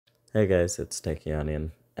Hey guys, it's Techie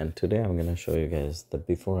Onion, and today I'm gonna show you guys the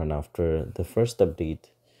before and after the first update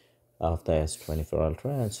of the S24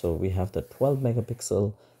 Ultra. And so we have the 12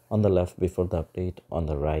 megapixel on the left before the update, on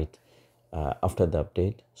the right after the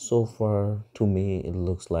update. So far, to me, it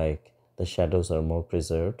looks like the shadows are more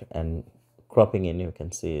preserved, and cropping in you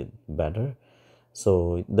can see it better.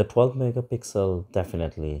 So the 12 megapixel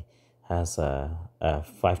definitely has a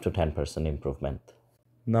 5 to 10% improvement.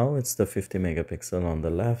 Now it's the 50 megapixel on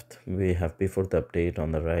the left. We have before the update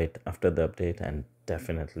on the right, after the update, and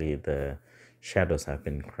definitely the shadows have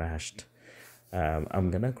been crashed.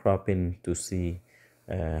 I'm gonna crop in to see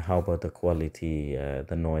how about the quality,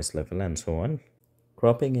 the noise level, and so on.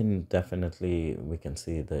 Cropping in, definitely we can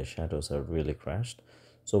see the shadows are really crashed.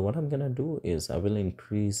 So what I'm gonna do is I will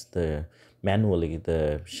increase the manually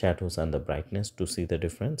the shadows and the brightness to see the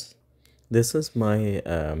difference. This is my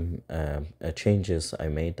changes I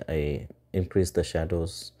made. I increased the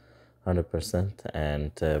shadows 100%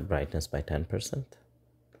 and brightness by 10%.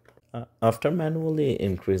 After manually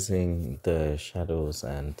increasing the shadows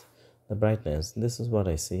and the brightness, this is what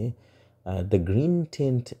I see. The green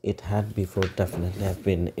tint it had before definitely have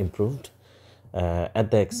been improved at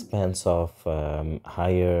the expense of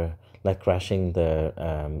higher, like crashing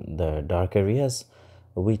the dark areas,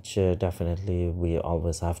 which definitely we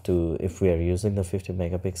always have to if we are using the 50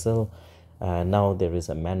 megapixel. Now there is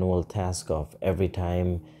a manual task of every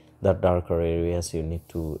time the darker areas you need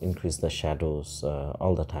to increase the shadows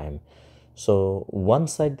all the time. So one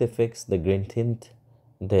side they fixed the green tint,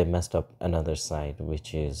 they messed up another side,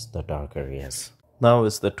 which is the dark areas. Now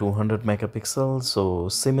is the 200 megapixel, so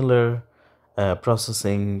similar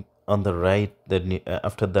processing on the right.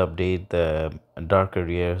 After the update, the dark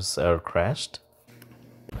areas are crashed.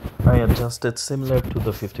 I adjusted similar to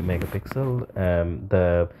the 50 megapixel,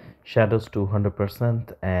 the shadows to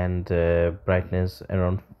 100% and brightness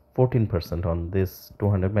around 14% on this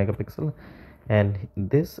 200 megapixel, and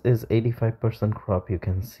this is 85% crop. You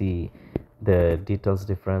can see the details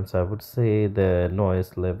difference. I would say the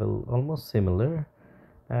noise level almost similar.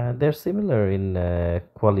 They're similar in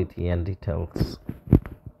quality and details.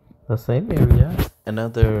 The same area,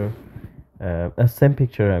 another same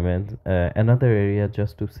picture. I meant another area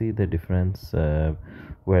just to see the difference,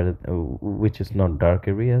 where which is not dark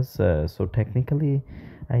areas. So technically,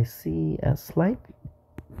 I see a slight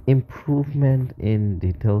improvement in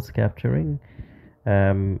details capturing.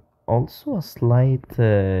 Also, a slight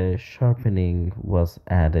sharpening was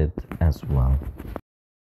added as well.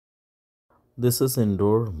 This is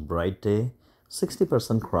indoor, bright day,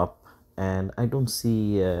 60% crop, and I don't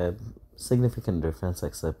see a significant difference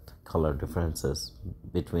except color differences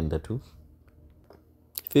between the two.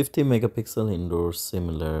 50 megapixel indoor,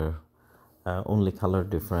 similar, only color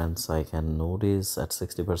difference I can notice at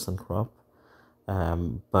 60% crop,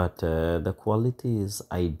 but the quality is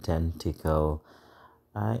identical.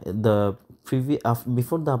 The previous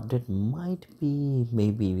before the update might be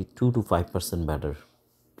maybe 2 to 5% better.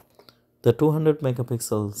 The 200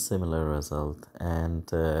 megapixel similar result, and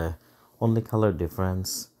only color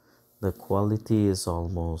difference. The quality is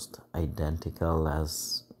almost identical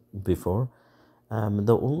as before.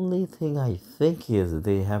 The only thing I think is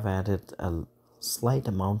they have added a slight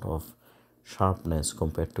amount of sharpness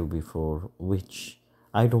compared to before, which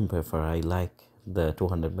I don't prefer. I like the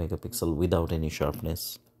 200 megapixel without any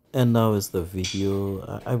sharpness. And now is the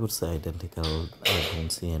video. I would say identical. I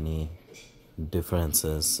don't see any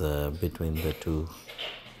differences between the two.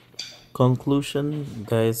 Conclusion,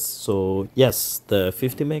 guys. So yes, the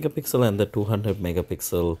 50 megapixel and the 200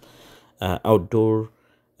 megapixel outdoor,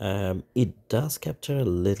 it does capture a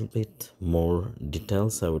little bit more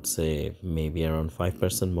details. I would say maybe around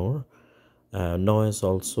 5% more. Noise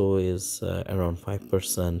also is around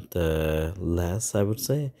 5% less, I would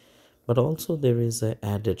say, but also there is a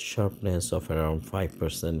added sharpness of around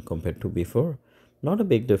 5% compared to before. Not a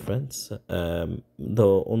big difference,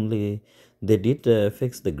 though only they did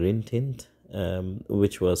fix the green tint,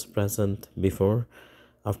 which was present before.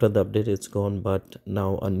 After the update it's gone, but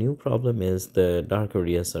now a new problem is the dark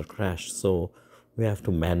areas are crashed, so we have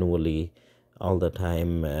to manually all the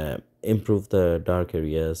time improve the dark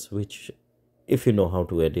areas, which if you know how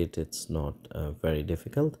to edit, it's not very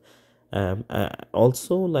difficult.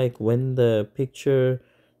 Also, like when the picture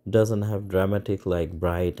doesn't have dramatic like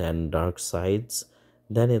bright and dark sides,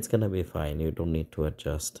 then it's gonna be fine. You don't need to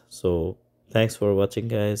adjust. So thanks for watching,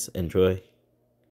 guys. Enjoy.